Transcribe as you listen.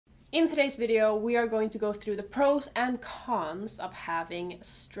In today's video, we are going to go through the pros and cons of having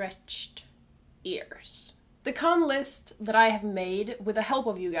stretched ears. The con list that I have made with the help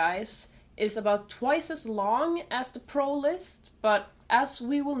of you guys is about twice as long as the pro list, but as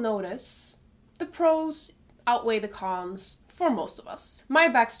we will notice, the pros outweigh the cons for most of us. My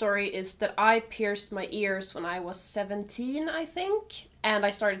backstory is that I pierced my ears when I was 17, I think, and I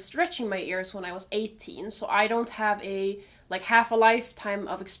started stretching my ears when I was 18, so I don't have half a lifetime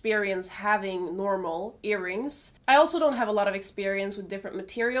of experience having normal earrings. I also don't have a lot of experience with different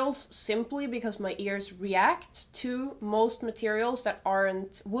materials simply because my ears react to most materials that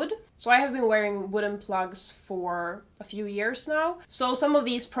aren't wood. So I have been wearing wooden plugs for a few years now. So some of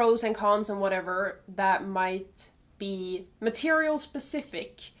these pros and cons and whatever that might be material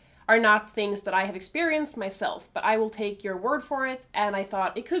specific are not things that I have experienced myself, but I will take your word for it, and I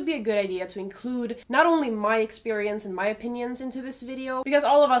thought it could be a good idea to include not only my experience and my opinions into this video, because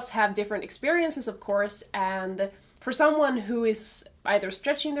all of us have different experiences, of course, and for someone who is either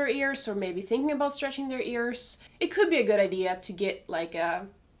stretching their ears or maybe thinking about stretching their ears, it could be a good idea to get like a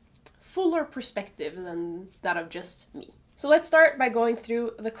fuller perspective than that of just me. So let's start by going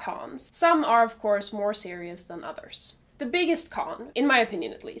through the cons. Some are, of course, more serious than others. The biggest con, in my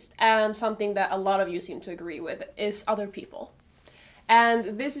opinion at least, and something that a lot of you seem to agree with, is other people.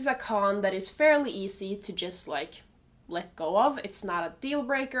 And this is a con that is fairly easy to just let go of. It's not a deal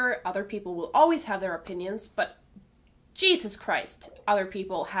breaker. Other people will always have their opinions, but Jesus Christ, other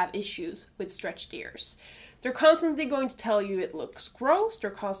people have issues with stretched ears. They're constantly going to tell you it looks gross, they're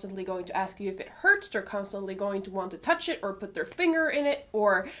constantly going to ask you if it hurts, they're constantly going to want to touch it or put their finger in it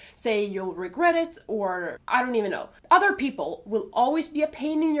or say you'll regret it, or I don't even know. Other people will always be a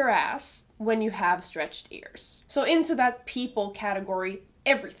pain in your ass when you have stretched ears. So into that people category,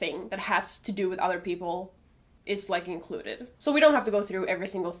 everything that has to do with other people is included. So we don't have to go through every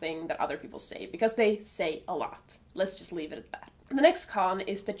single thing that other people say because they say a lot. Let's just leave it at that. The next con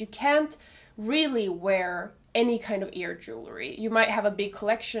is that you can't really wear any kind of ear jewelry. You might have a big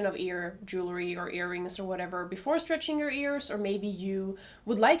collection of ear jewelry or earrings or whatever before stretching your ears, or maybe you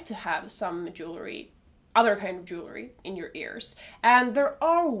would like to have some jewelry, other kind of jewelry in your ears. And there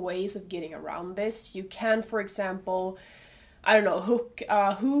are ways of getting around this. You can, for example, I don't know, hook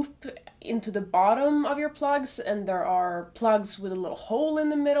a hoop into the bottom of your plugs, and there are plugs with a little hole in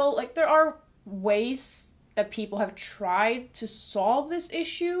the middle. There are ways that people have tried to solve this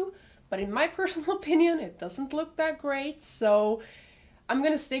issue, but in my personal opinion, it doesn't look that great, so I'm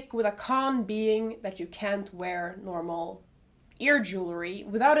gonna stick with a con being that you can't wear normal ear jewelry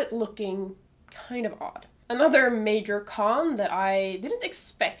without it looking kind of odd. Another major con that I didn't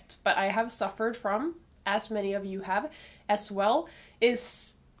expect, but I have suffered from, as many of you have as well,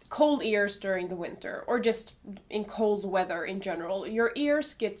 is cold ears during the winter, or just in cold weather in general. Your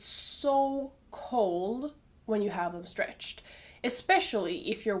ears get so cold when you have them stretched. Especially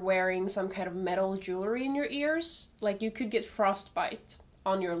if you're wearing some kind of metal jewelry in your ears, you could get frostbite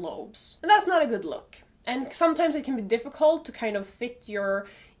on your lobes. And that's not a good look. And sometimes it can be difficult to kind of fit your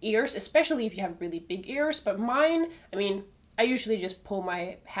ears, especially if you have really big ears, but mine, I usually just pull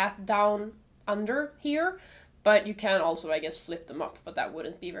my hat down under here, but you can also, I guess, flip them up, but that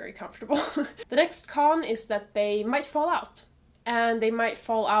wouldn't be very comfortable. The next con is that they might fall out. And they might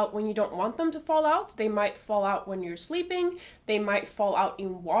fall out when you don't want them to fall out. They might fall out when you're sleeping. They might fall out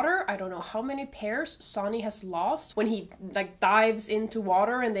in water. I don't know how many pairs Sonny has lost when he dives into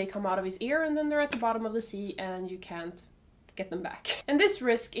water and they come out of his ear and then they're at the bottom of the sea and you can't get them back. And this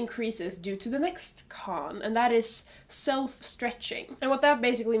risk increases due to the next con, and that is self-stretching. And what that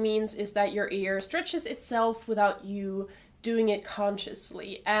basically means is that your ear stretches itself without you doing it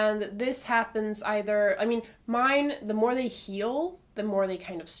consciously. And this happens either, mine, the more they heal, the more they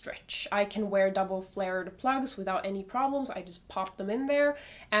kind of stretch. I can wear double flared plugs without any problems. I just pop them in there,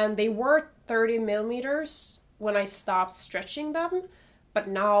 and they were 30 millimeters when I stopped stretching them, but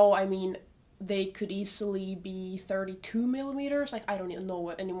now, they could easily be 32 millimeters. I don't even know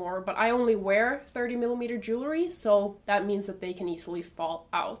what anymore, but I only wear 30 millimeter jewelry, so that means that they can easily fall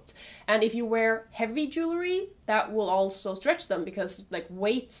out. And if you wear heavy jewelry, that will also stretch them, because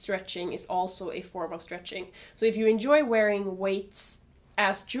weight stretching is also a form of stretching. So if you enjoy wearing weights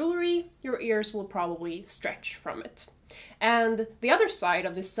as jewelry, your ears will probably stretch from it. And the other side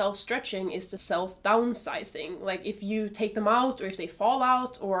of this self-stretching is the self-downsizing. If you take them out, or if they fall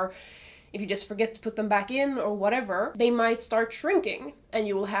out, or if you just forget to put them back in or whatever, they might start shrinking and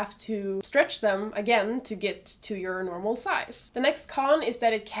you will have to stretch them again to get to your normal size. The next con is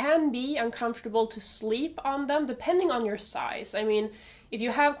that it can be uncomfortable to sleep on them depending on your size. If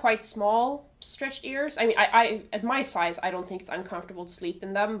you have quite small stretched ears. I mean, I at my size, I don't think it's uncomfortable to sleep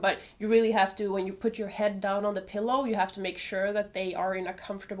in them, but you really have to, when you put your head down on the pillow, you have to make sure that they are in a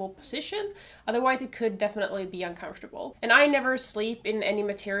comfortable position. Otherwise, it could definitely be uncomfortable. And I never sleep in any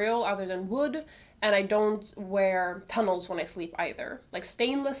material other than wood, and I don't wear tunnels when I sleep either. Like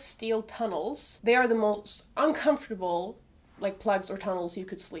stainless steel tunnels, they are the most uncomfortable like plugs or tunnels you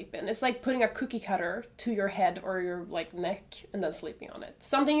could sleep in. It's like putting a cookie cutter to your head or your like neck and then sleeping on it.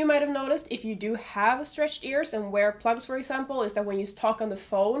 Something you might have noticed if you do have stretched ears and wear plugs, for example, is that when you talk on the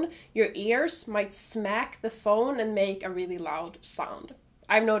phone, your ears might smack the phone and make a really loud sound.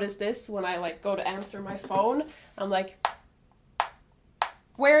 I've noticed this when I like go to answer my phone. I'm like,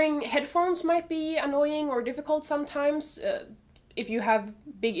 wearing headphones might be annoying or difficult sometimes. If you have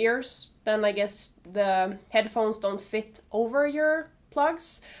big ears, then I guess the headphones don't fit over your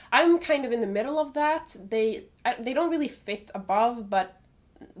plugs. I'm kind of in the middle of that. They don't really fit above, but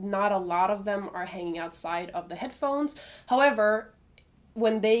not a lot of them are hanging outside of the headphones. However,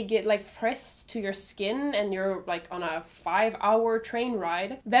 when they get like pressed to your skin and you're like on a 5-hour train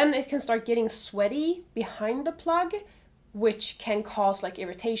ride, then it can start getting sweaty behind the plug, which can cause like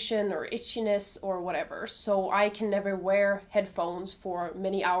irritation or itchiness or whatever. So I can never wear headphones for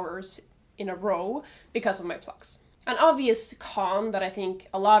many hours in a row because of my plugs. An obvious con that I think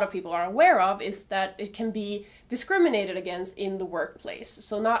a lot of people are aware of is that it can be discriminated against in the workplace.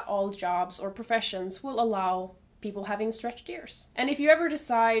 So not all jobs or professions will allow people having stretched ears. And if you ever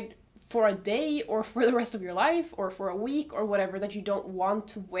decide for a day or for the rest of your life or for a week or whatever that you don't want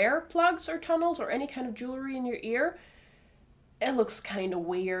to wear plugs or tunnels or any kind of jewelry in your ear, it looks kind of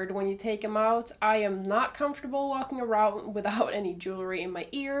weird when you take them out. I am not comfortable walking around without any jewelry in my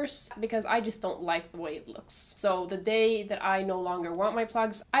ears because I just don't like the way it looks. So the day that I no longer want my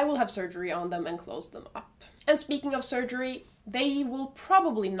plugs, I will have surgery on them and close them up. And speaking of surgery, they will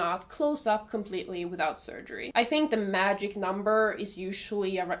probably not close up completely without surgery. I think the magic number is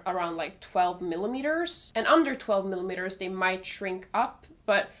usually around like 12 millimeters. And under 12 millimeters, they might shrink up,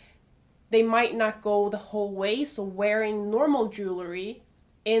 but they might not go the whole way, so wearing normal jewelry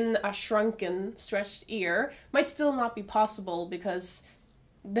in a shrunken, stretched ear might still not be possible because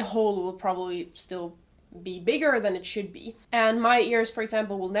the hole will probably still be bigger than it should be. And my ears, for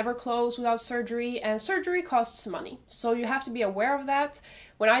example, will never close without surgery, and surgery costs money. So you have to be aware of that.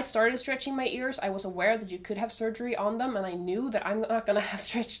 When I started stretching my ears, I was aware that you could have surgery on them, and I knew that I'm not gonna have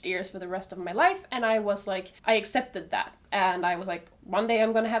stretched ears for the rest of my life, and I was like, I accepted that. And I was like, one day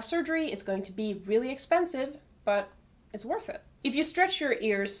I'm gonna have surgery, it's going to be really expensive, but it's worth it. If you stretch your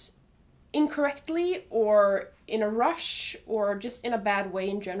ears incorrectly, or in a rush, or just in a bad way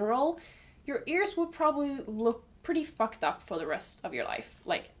in general, your ears will probably look pretty fucked up for the rest of your life,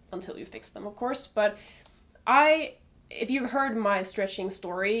 like until you fix them, of course. But if you've heard my stretching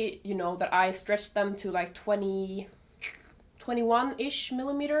story, you know that I stretched them to like 21-ish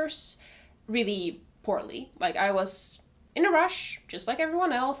millimeters really poorly. Like I was in a rush, just like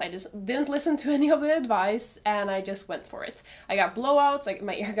everyone else. I just didn't listen to any of the advice and I just went for it. I got blowouts, like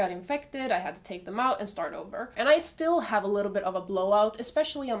my ear got infected, I had to take them out and start over. And I still have a little bit of a blowout,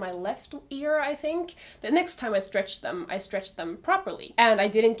 especially on my left ear, I think. The next time I stretched them properly. And I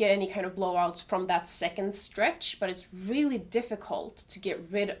didn't get any kind of blowouts from that second stretch, but it's really difficult to get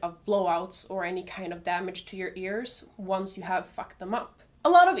rid of blowouts or any kind of damage to your ears once you have fucked them up. A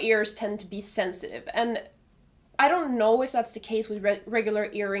lot of ears tend to be sensitive, and I don't know if that's the case with regular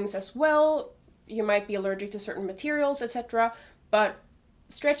earrings as well. You might be allergic to certain materials, etc. But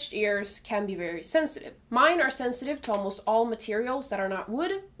stretched ears can be very sensitive. Mine are sensitive to almost all materials that are not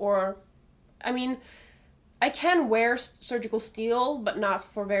wood, or, I mean, I can wear surgical steel, but not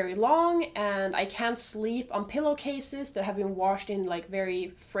for very long, and I can't sleep on pillowcases that have been washed in like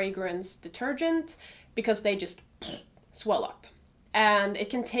very fragrance detergent because they just swell up. And it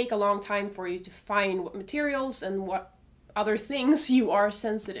can take a long time for you to find what materials and what other things you are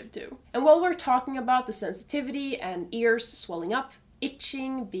sensitive to. And while we're talking about the sensitivity and ears swelling up,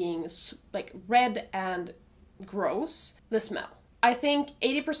 itching, being like red and gross, the smell. I think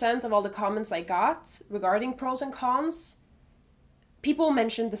 80% of all the comments I got regarding pros and cons, people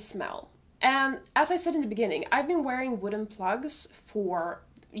mentioned the smell. And as I said in the beginning, I've been wearing wooden plugs for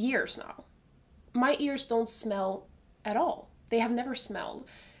years now. My ears don't smell at all. They have never smelled.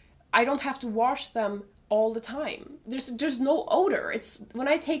 I don't have to wash them all the time. There's no odor. It's when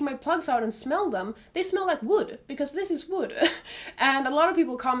I take my plugs out and smell them, they smell like wood because this is wood. And a lot of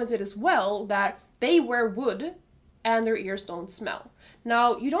people commented as well that they wear wood and their ears don't smell.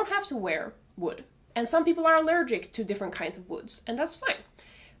 Now, you don't have to wear wood. And some people are allergic to different kinds of woods, and that's fine.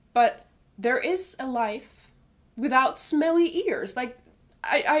 But there is a life without smelly ears. Like,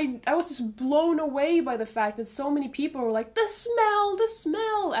 I was just blown away by the fact that so many people were like, the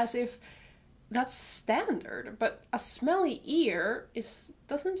smell, as if that's standard. But a smelly ear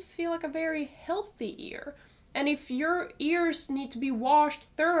doesn't feel like a very healthy ear. And if your ears need to be washed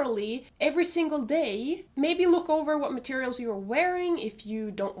thoroughly every single day, maybe look over what materials you're wearing. If you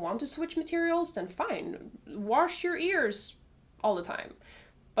don't want to switch materials, then fine, wash your ears all the time.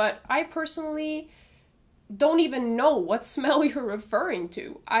 But I personally don't even know what smell you're referring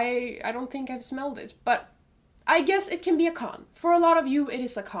to. I don't think I've smelled it, but I guess it can be a con. For a lot of you, it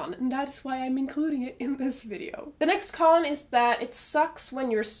is a con, and that is why I'm including it in this video. The next con is that it sucks when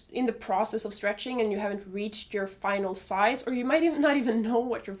you're in the process of stretching and you haven't reached your final size, or you might not even know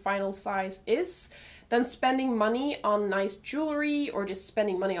what your final size is. Then spending money on nice jewelry or just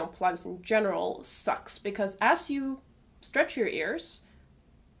spending money on plugs in general sucks, because as you stretch your ears,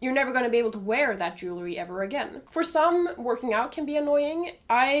 you're never going to be able to wear that jewelry ever again. For some, working out can be annoying.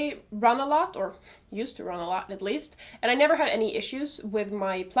 I run a lot, or used to run a lot at least, and I never had any issues with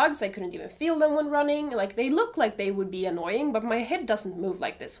my plugs. I couldn't even feel them when running. Like, they look like they would be annoying, but my head doesn't move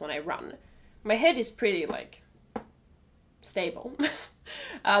like this when I run. My head is pretty, like, stable.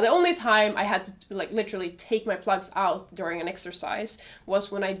 The only time I had to, like, literally take my plugs out during an exercise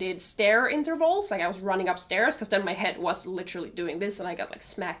was when I did stair intervals. Like, I was running upstairs, because then my head was literally doing this and I got, like,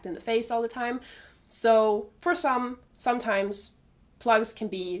 smacked in the face all the time. So for sometimes plugs can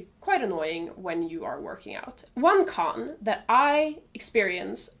be quite annoying when you are working out. One con that I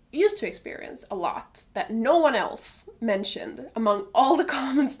used to experience a lot, that no one else mentioned among all the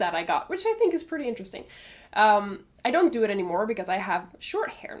comments that I got, which I think is pretty interesting. I don't do it anymore because I have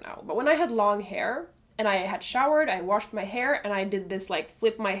short hair now, but when I had long hair and I had showered, I washed my hair, and I did this, like,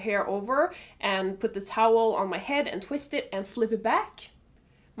 flip my hair over and put the towel on my head and twist it and flip it back,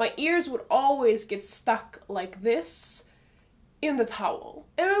 my ears would always get stuck like this in the towel.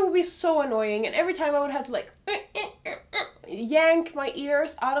 And it would be so annoying, and every time I would have to, like, yank my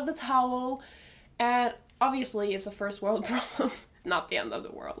ears out of the towel, and obviously it's a first world problem. Not the end of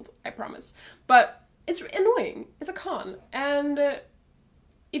the world, I promise. But it's annoying. It's a con. And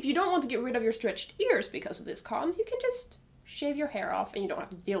if you don't want to get rid of your stretched ears because of this con, you can just shave your hair off and you don't have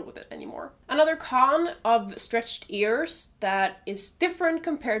to deal with it anymore. Another con of stretched ears that is different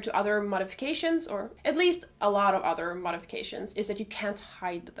compared to other modifications, or at least a lot of other modifications, is that you can't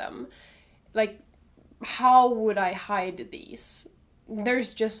hide them. Like, how would I hide these?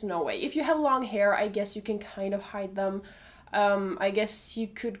 There's just no way. If you have long hair, I guess you can kind of hide them. I guess you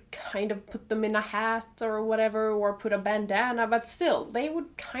could kind of put them in a hat or whatever, or put a bandana, but still, they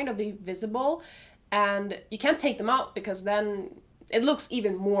would kind of be visible, and you can't take them out because then it looks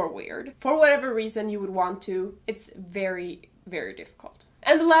even more weird. For whatever reason you would want to, it's very, very difficult.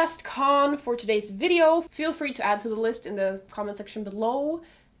 And the last con for today's video, feel free to add to the list in the comment section below.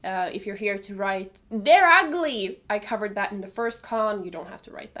 If you're here to write, "They're ugly," I covered that in the first con, you don't have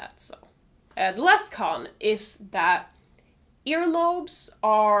to write that, so. The last con is that earlobes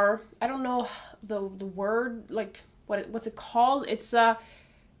are, I don't know the word, like, what's it called? It's a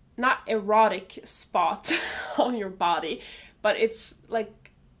not erotic spot on your body, but it's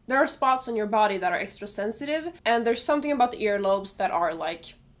like, there are spots on your body that are extra sensitive, and there's something about the earlobes that are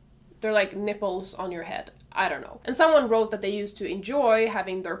like, they're like nipples on your head. I don't know. And someone wrote that they used to enjoy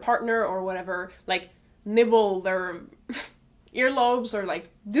having their partner or whatever, like, nibble their earlobes, or like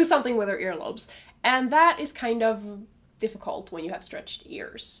do something with their earlobes. And that is kind of difficult when you have stretched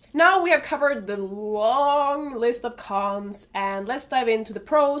ears. Now we have covered the long list of cons, and let's dive into the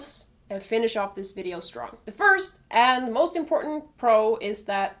pros and finish off this video strong. The first and most important pro is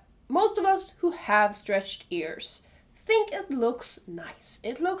that most of us who have stretched ears think it looks nice,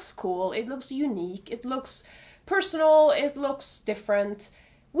 it looks cool, it looks unique, it looks personal, it looks different.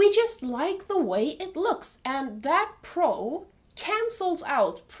 We just like the way it looks, and that pro cancels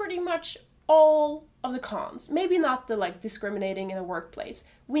out pretty much all of the cons. Maybe not the, like, discriminating in the workplace.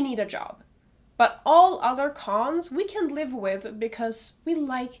 We need a job. But all other cons we can live with because we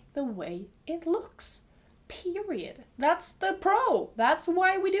like the way it looks. Period. That's the pro. That's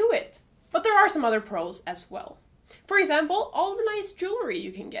why we do it. But there are some other pros as well. For example, all the nice jewelry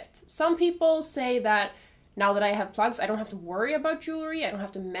you can get. Some people say that now that I have plugs, I don't have to worry about jewelry, I don't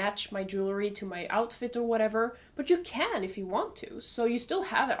have to match my jewelry to my outfit or whatever, but you can if you want to, so you still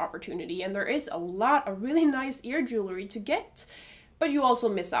have that opportunity, and there is a lot of really nice ear jewelry to get, but you also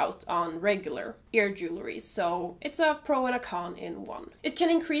miss out on regular ear jewelry, so it's a pro and a con in one. It can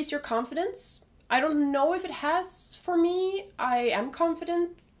increase your confidence. I don't know if it has for me. I am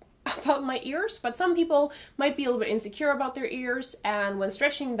confident about my ears, but some people might be a little bit insecure about their ears, and when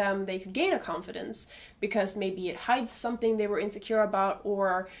stretching them they could gain a confidence because maybe it hides something they were insecure about,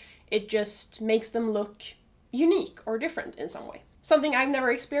 or it just makes them look unique or different in some way. Something I've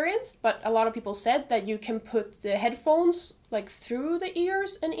never experienced, but a lot of people said that you can put the headphones like through the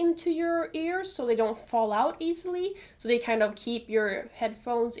ears and into your ears so they don't fall out easily, so they kind of keep your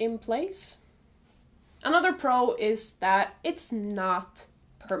headphones in place. Another pro is that it's not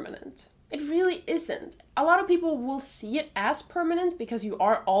permanent. It really isn't. A lot of people will see it as permanent because you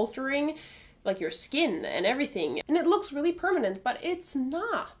are altering like your skin and everything, and it looks really permanent, but it's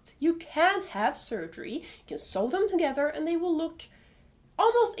not. You can have surgery, you can sew them together, and they will look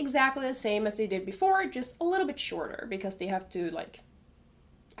almost exactly the same as they did before, just a little bit shorter because they have to, like,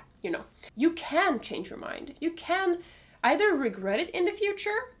 you know. You can change your mind. You can either regret it in the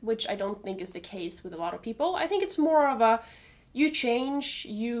future, which I don't think is the case with a lot of people. I think it's more of a, you change,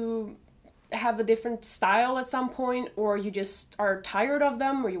 you have a different style at some point, or you just are tired of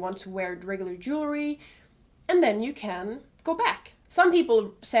them, or you want to wear regular jewelry, and then you can go back. Some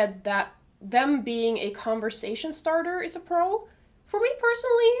people said that them being a conversation starter is a pro. For me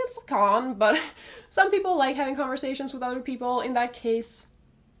personally, it's a con, but some people like having conversations with other people. In that case,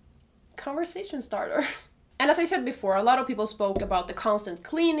 conversation starter. And as I said before, a lot of people spoke about the constant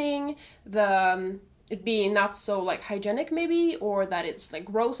cleaning, it being not so like hygienic maybe, or that it's like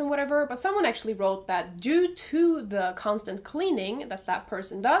gross and whatever, but someone actually wrote that due to the constant cleaning that that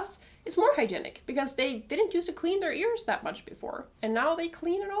person does, it's more hygienic because they didn't used to clean their ears that much before, and now they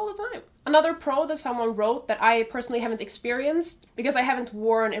clean it all the time. Another pro that someone wrote that I personally haven't experienced because I haven't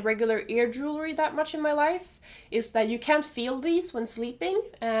worn irregular ear jewelry that much in my life is that you can't feel these when sleeping,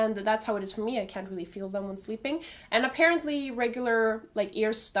 and that's how it is for me. I can't really feel them when sleeping, and apparently regular like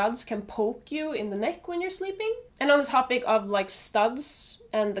ear studs can poke you in the neck when you're sleeping. And on the topic of like studs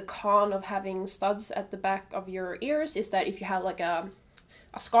and the con of having studs at the back of your ears is that if you have like a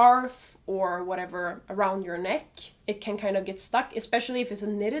scarf or whatever around your neck, it can kind of get stuck, especially if it's a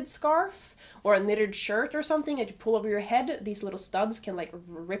knitted scarf or a knitted shirt or something that you pull over your head. These little studs can like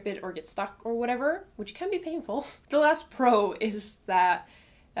rip it or get stuck or whatever, which can be painful. The last pro is that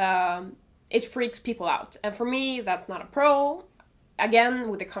it freaks people out, and for me that's not a pro. Again,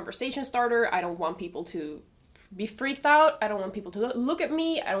 with the conversation starter, I don't want people to be freaked out, I don't want people to look at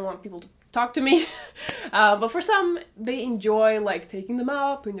me, I don't want people to talk to me. But for some, they enjoy like taking them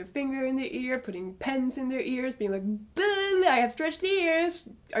out, putting their finger in their ear, putting pens in their ears, being like, I have stretched ears.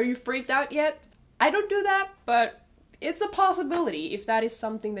 Are you freaked out yet? I don't do that, but it's a possibility if that is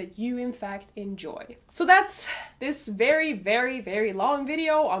something that you in fact enjoy. So that's this very, very, very long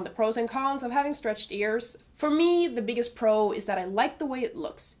video on the pros and cons of having stretched ears. For me, the biggest pro is that I like the way it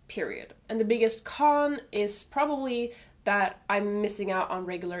looks, period. And the biggest con is probably that I'm missing out on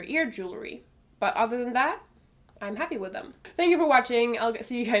regular ear jewelry. But other than that, I'm happy with them. Thank you for watching. I'll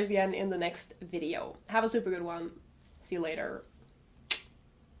see you guys again in the next video. Have a super good one. See you later.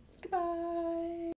 Goodbye.